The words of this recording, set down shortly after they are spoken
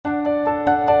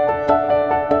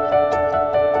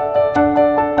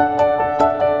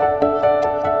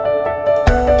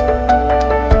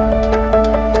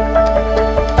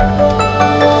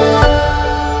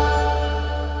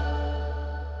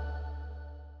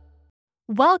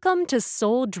Welcome to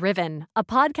Soul Driven, a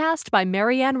podcast by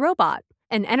Mary Ann Robbat,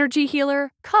 an energy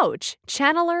healer, coach,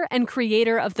 channeler, and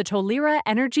creator of the Tolera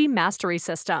Energy Mastery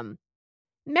System.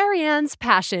 Mary Ann's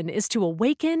passion is to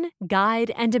awaken,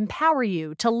 guide, and empower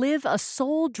you to live a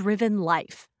soul-driven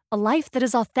life. A life that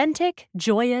is authentic,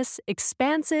 joyous,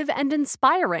 expansive, and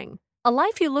inspiring. A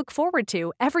life you look forward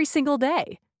to every single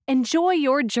day. Enjoy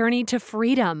your journey to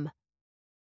freedom.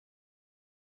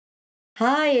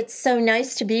 Hi, it's so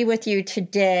nice to be with you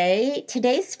today.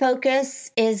 Today's focus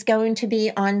is going to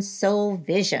be on soul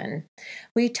vision.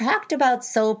 We talked about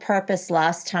soul purpose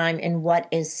last time and what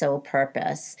is soul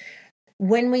purpose.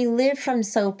 When we live from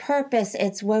soul purpose,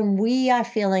 it's when we are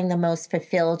feeling the most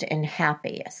fulfilled and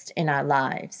happiest in our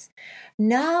lives.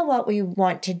 Now what we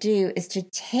want to do is to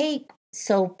take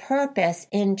soul purpose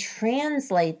and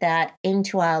translate that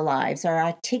into our lives, or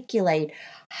articulate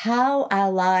how our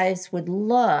lives would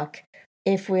look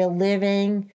if we're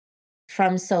living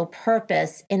from soul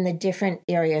purpose in the different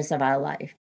areas of our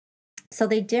life. So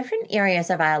the different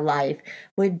areas of our life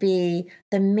would be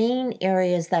the main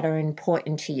areas that are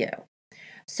important to you.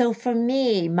 So for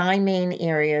me, my main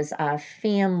areas are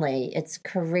family, it's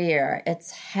career,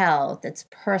 it's health, it's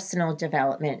personal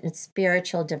development, it's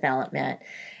spiritual development,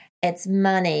 it's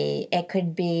money, it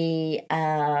could be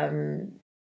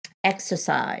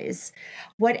exercise.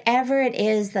 Whatever it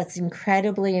is that's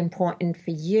incredibly important for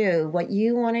you, what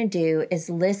you want to do is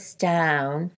list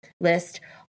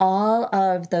all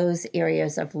of those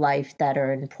areas of life that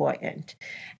are important.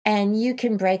 And you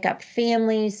can break up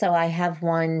families. So I have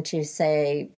one to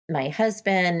say my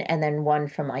husband and then one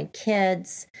for my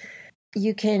kids.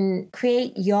 You can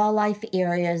create your life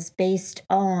areas based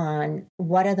on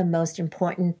what are the most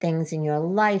important things in your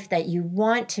life that you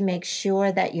want to make sure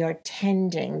that you're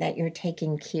tending, that you're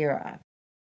taking care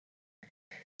of.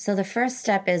 So the first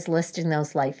step is listing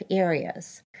those life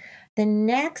areas. The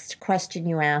next question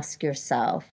you ask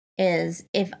yourself is,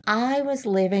 if I was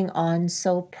living on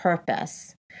soul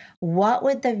purpose, what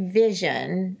would the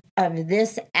vision of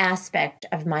this aspect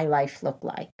of my life look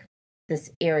like, this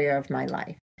area of my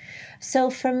life?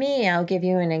 So for me, I'll give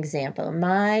you an example.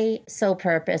 My soul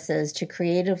purpose is to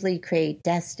creatively create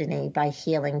destiny by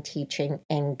healing, teaching,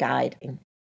 and guiding.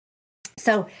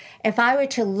 So if I were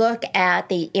to look at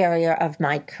the area of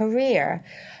my career,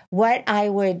 what I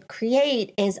would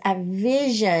create is a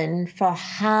vision for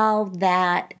how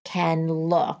that can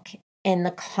look in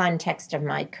the context of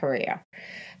my career.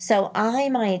 So I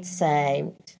might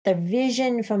say the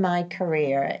vision for my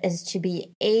career is to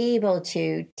be able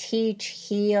to teach,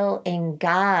 heal, and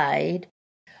guide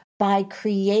by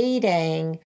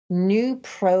creating new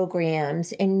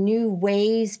programs and new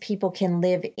ways people can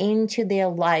live into their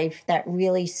life that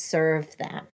really serve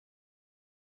them.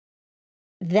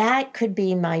 That could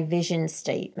be my vision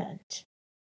statement.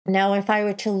 Now, if I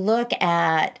were to look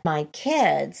at my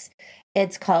kids,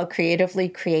 it's called Creatively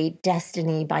Create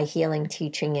Destiny by Healing,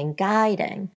 Teaching, and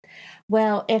Guiding.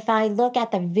 Well, if I look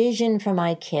at the vision for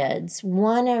my kids,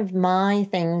 one of my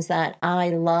things that I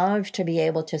love to be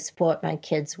able to support my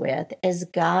kids with is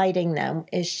guiding them,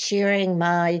 is sharing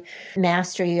my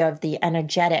mastery of the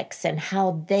energetics and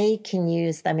how they can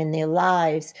use them in their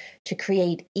lives to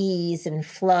create ease and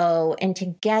flow and to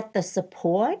get the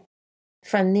support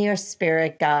from their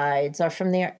spirit guides or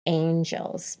from their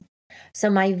angels. So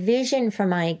my vision for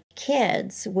my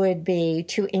kids would be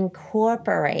to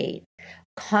incorporate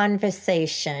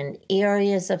conversation,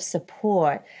 areas of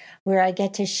support where I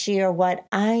get to share what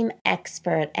I'm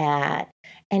expert at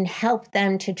and help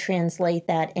them to translate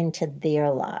that into their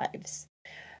lives.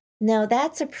 Now,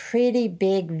 that's a pretty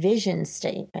big vision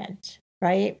statement,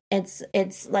 right? It's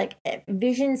like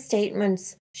vision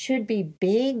statements should be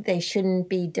big. They shouldn't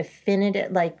be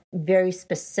definitive, like very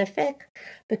specific,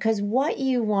 because what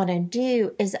you want to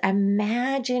do is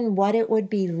imagine what it would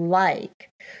be like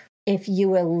if you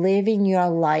were living your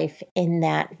life in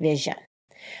that vision.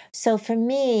 So for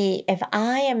me, if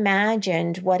I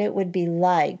imagined what it would be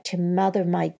like to mother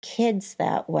my kids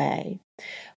that way,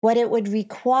 what it would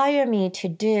require me to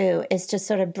do is to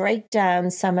sort of break down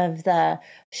some of the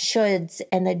shoulds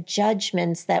and the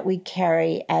judgments that we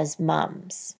carry as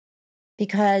moms.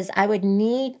 Because I would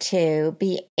need to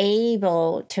be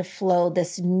able to flow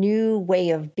this new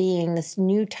way of being, this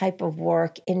new type of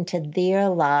work into their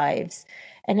lives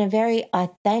in a very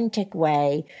authentic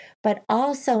way, but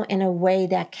also in a way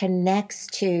that connects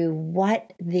to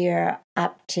what they're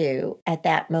up to at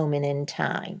that moment in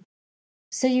time.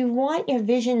 So you want your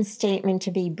vision statement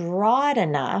to be broad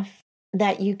enough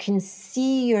that you can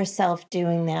see yourself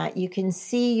doing that. You can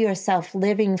see yourself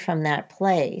living from that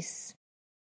place.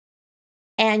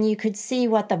 And you could see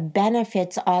what the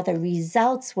benefits or the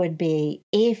results would be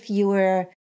if you were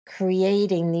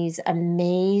creating these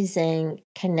amazing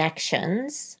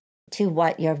connections to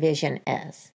what your vision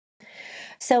is.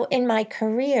 So in my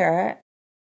career,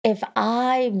 if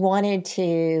I wanted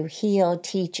to heal,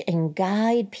 teach, and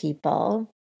guide people,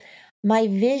 my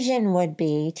vision would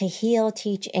be to heal,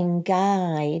 teach, and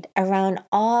guide around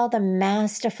all the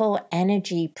masterful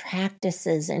energy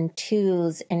practices and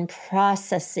tools and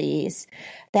processes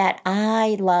that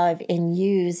I love and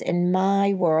use in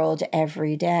my world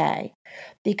every day.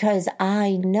 Because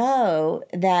I know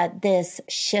that this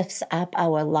shifts up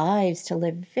our lives to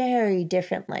live very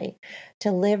differently,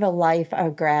 to live a life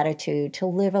of gratitude, to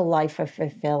live a life of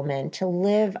fulfillment, to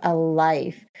live a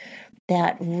life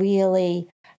that really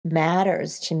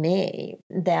matters to me,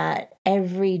 that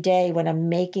every day when I'm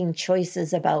making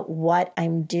choices about what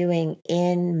I'm doing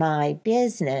in my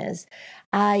business,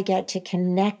 I get to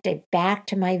connect it back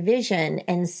to my vision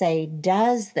and say,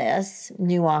 does this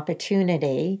new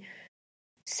opportunity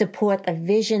support the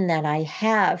vision that I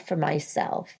have for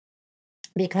myself?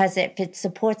 Because if it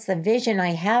supports the vision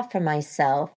I have for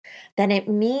myself, then it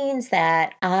means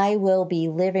that I will be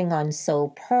living on soul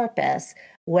purpose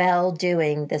while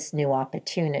doing this new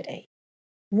opportunity.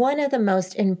 One of the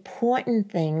most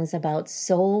important things about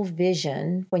soul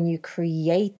vision when you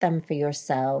create them for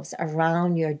yourselves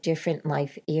around your different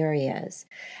life areas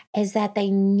is that they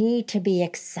need to be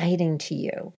exciting to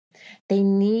you. They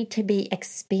need to be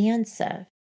expansive.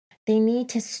 They need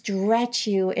to stretch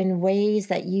you in ways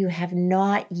that you have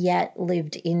not yet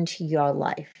lived into your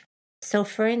life. So,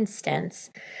 for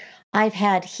instance, I've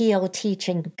had heal, teach,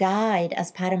 and guide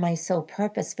as part of my soul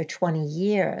purpose for 20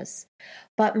 years.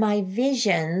 But my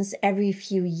visions every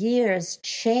few years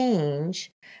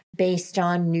change based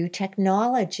on new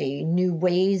technology, new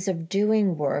ways of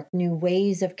doing work, new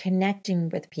ways of connecting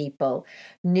with people,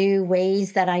 new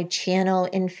ways that I channel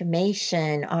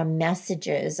information or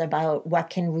messages about what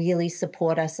can really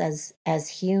support us as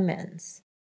humans.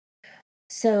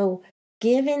 So,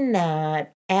 given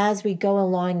that as we go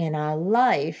along in our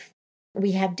life,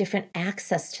 we have different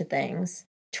access to things.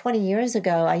 20 years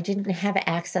ago, I didn't have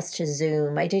access to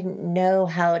Zoom. I didn't know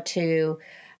how to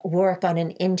work on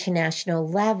an international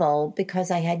level because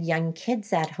I had young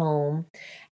kids at home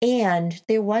and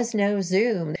there was no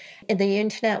Zoom. And the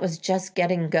internet was just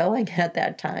getting going at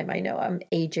that time. I know I'm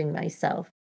aging myself.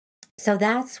 So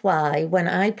that's why when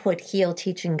I put Heal,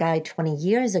 Teach, and Guide 20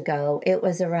 years ago, it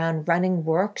was around running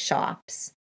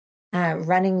workshops,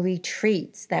 running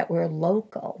retreats that were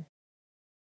local.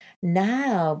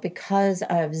 Now, because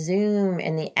of Zoom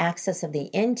and the access of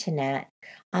the internet,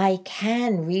 I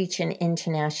can reach an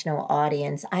international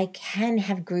audience. I can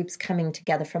have groups coming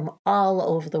together from all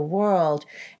over the world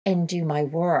and do my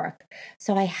work.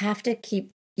 So I have to keep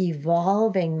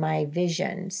evolving my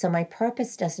vision. So my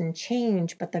purpose doesn't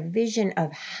change, but the vision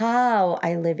of how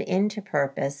I live into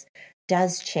purpose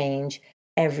does change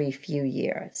every few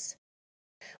years.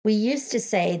 We used to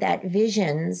say that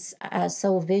visions,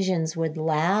 soul visions, would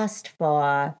last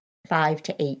for 5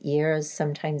 to 8 years,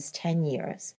 sometimes 10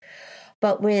 years.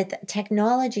 But with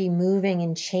technology moving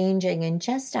and changing and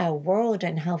just our world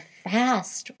and how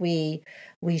fast we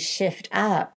shift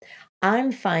up,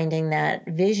 I'm finding that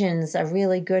visions are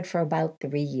really good for about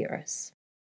 3 years.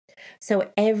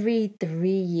 So every 3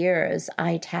 years,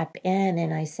 I tap in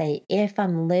and I say, if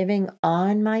I'm living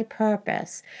on my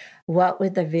purpose, what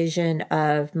would the vision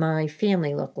of my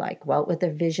family look like? What would the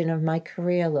vision of my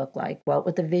career look like? What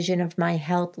would the vision of my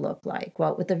health look like?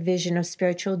 What would the vision of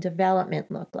spiritual development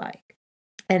look like?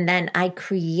 And then I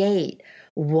create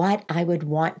what I would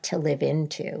want to live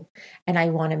into. And I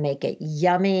want to make it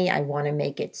yummy. I want to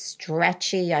make it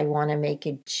stretchy. I want to make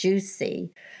it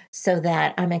juicy so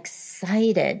that I'm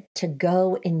excited to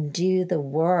go and do the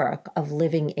work of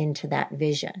living into that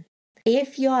vision.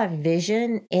 If your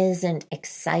vision isn't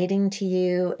exciting to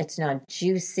you, it's not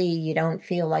juicy, you don't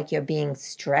feel like you're being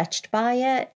stretched by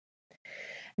it,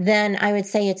 then I would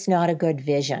say it's not a good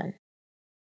vision.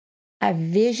 A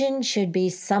vision should be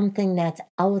something that's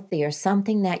out there,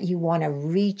 something that you want to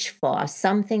reach for,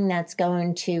 something that's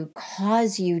going to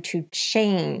cause you to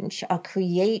change or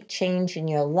create change in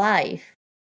your life.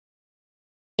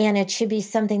 And it should be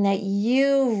something that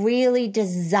you really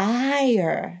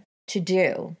desire to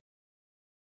do.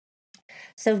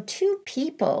 So 2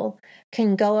 people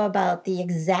can go about the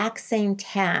exact same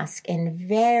task in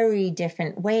very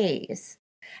different ways.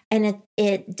 And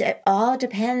it all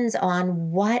depends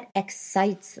on what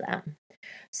excites them.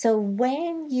 So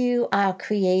when you are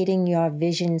creating your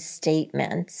vision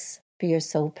statements for your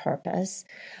soul purpose,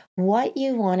 what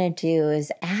you want to do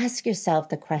is ask yourself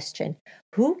the question,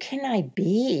 who can I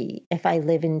be if I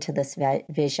live into this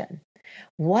vision?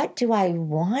 What do I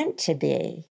want to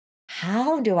be?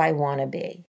 How do I want to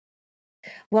be?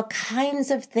 What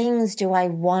kinds of things do I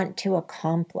want to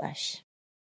accomplish?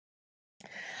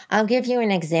 I'll give you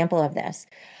an example of this.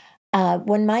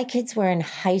 When my kids were in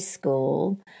high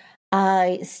school,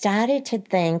 I started to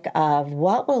think of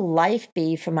what will life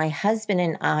be for my husband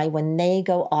and I when they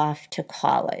go off to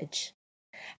college.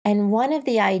 And one of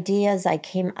the ideas I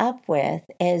came up with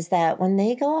is that when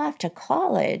they go off to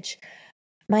college,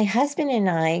 my husband and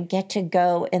I get to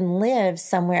go and live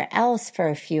somewhere else for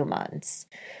a few months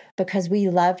because we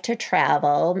love to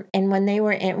travel. And when we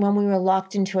were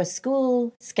locked into a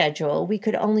school schedule, we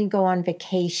could only go on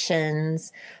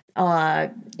vacations,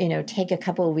 take a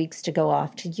couple of weeks to go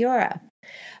off to Europe.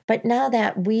 But now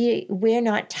that we're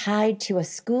not tied to a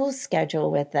school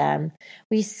schedule with them,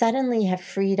 we suddenly have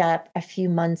freed up a few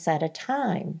months at a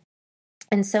time.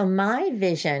 And so my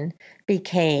vision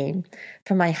became,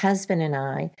 for my husband and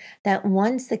I, that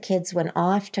once the kids went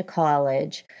off to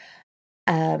college,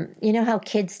 you know how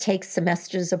kids take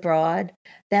semesters abroad?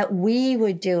 That we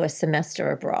would do a semester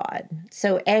abroad.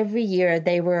 So every year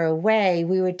they were away,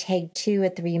 we would take 2 or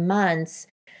 3 months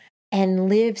and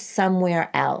live somewhere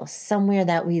else, somewhere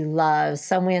that we love,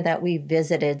 somewhere that we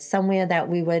visited, somewhere that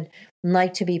we would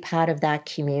like to be part of that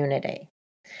community.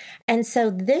 And so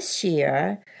this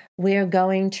year, we're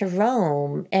going to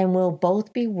Rome, and we'll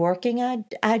both be working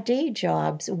our day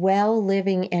jobs while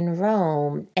living in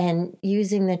Rome and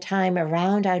using the time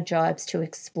around our jobs to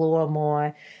explore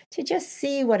more, to just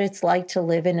see what it's like to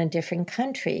live in a different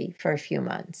country for a few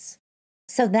months.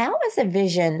 So that was a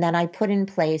vision that I put in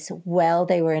place while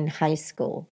they were in high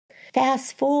school.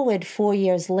 Fast forward 4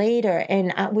 years later,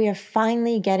 and we are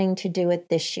finally getting to do it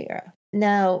this year.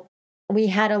 Now, we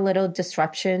had a little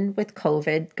disruption with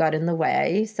COVID, got in the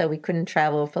way, so we couldn't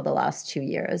travel for the last 2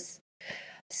 years.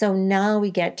 So now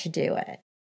we get to do it.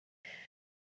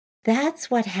 That's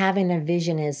what having a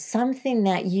vision is, something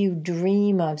that you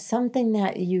dream of, something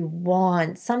that you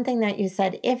want, something that you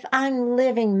said, if I'm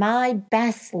living my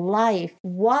best life,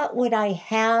 what would I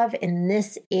have in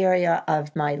this area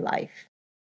of my life?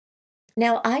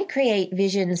 Now, I create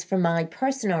visions for my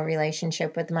personal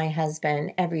relationship with my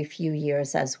husband every few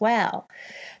years as well.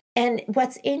 And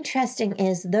what's interesting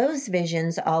is those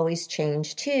visions always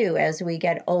change too as we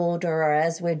get older or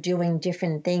as we're doing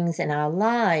different things in our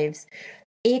lives.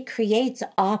 It creates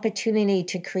opportunity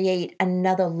to create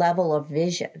another level of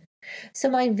vision. So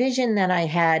my vision that I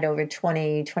had over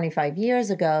 20, 25 years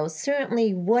ago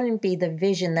certainly wouldn't be the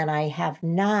vision that I have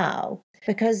now.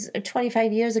 Because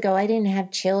 25 years ago, I didn't have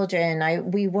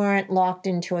children. We weren't locked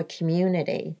into a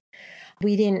community.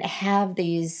 We didn't have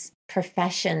these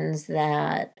professions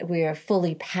that we're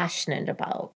fully passionate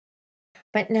about.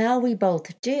 But now we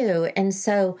both do. And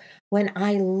so when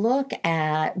I look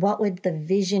at what would the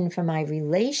vision for my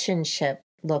relationship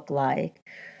look like,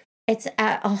 it's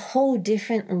at a whole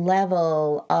different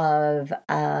level of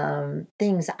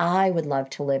things I would love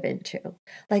to live into.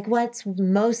 Like what's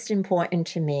most important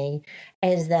to me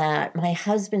is that my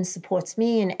husband supports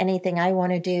me in anything I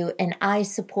want to do, and I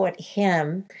support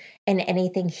him in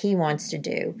anything he wants to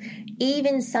do,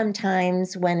 even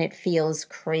sometimes when it feels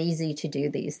crazy to do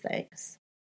these things.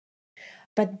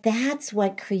 But that's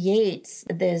what creates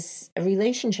this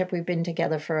relationship. We've been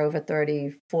together for over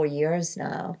 34 years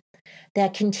now,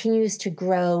 that continues to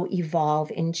grow,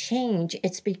 evolve, and change.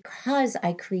 It's because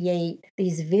I create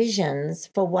these visions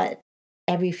for what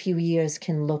every few years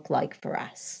can look like for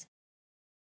us.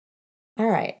 All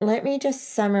right, let me just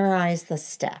summarize the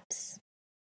steps.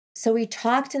 So we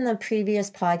talked in the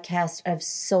previous podcast of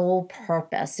soul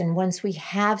purpose. And once we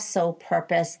have soul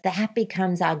purpose, that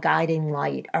becomes our guiding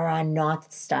light or our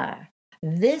North Star.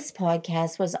 This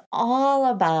podcast was all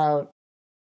about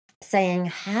saying,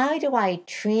 how do I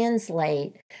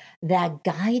translate that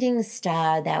guiding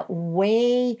star, that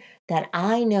way that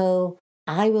I know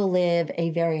I will live a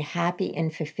very happy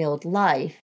and fulfilled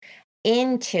life,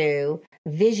 into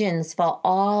visions for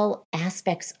all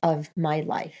aspects of my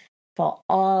life, for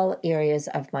all areas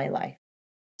of my life.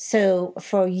 So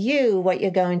for you, what you're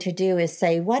going to do is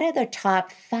say, what are the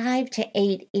top 5 to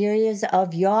 8 areas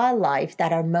of your life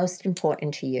that are most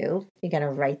important to you? You're going to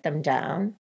write them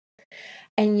down.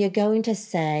 And you're going to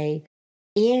say,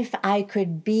 if I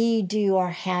could be, do, or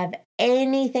have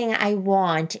anything I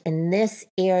want in this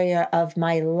area of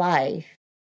my life,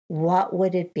 what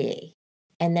would it be?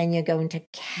 And then you're going to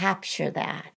capture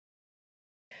that.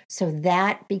 So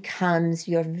that becomes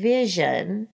your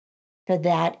vision for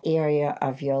that area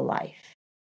of your life.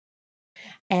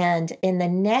 And in the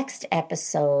next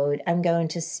episode, I'm going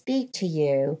to speak to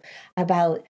you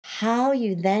about how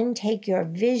you then take your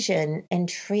vision and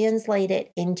translate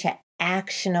it into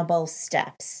actionable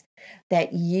steps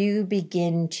that you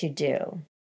begin to do.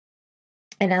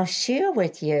 And I'll share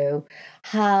with you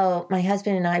how my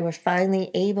husband and I were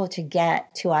finally able to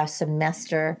get to our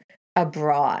semester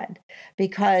abroad,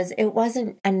 because it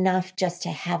wasn't enough just to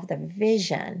have the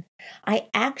vision. I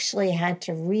actually had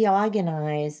to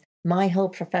reorganize my whole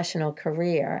professional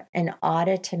career in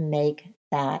order to make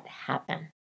that happen.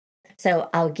 So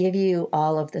I'll give you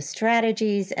all of the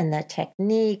strategies and the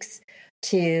techniques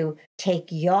to take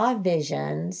your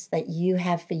visions that you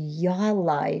have for your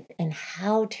life and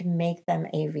how to make them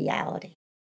a reality.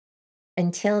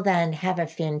 Until then, have a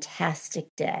fantastic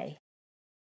day.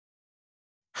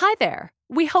 Hi there.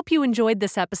 We hope you enjoyed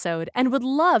this episode and would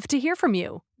love to hear from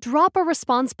you. Drop a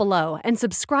response below and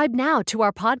subscribe now to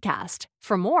our podcast.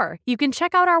 For more, you can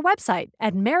check out our website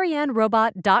at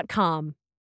maryannrobbat.com.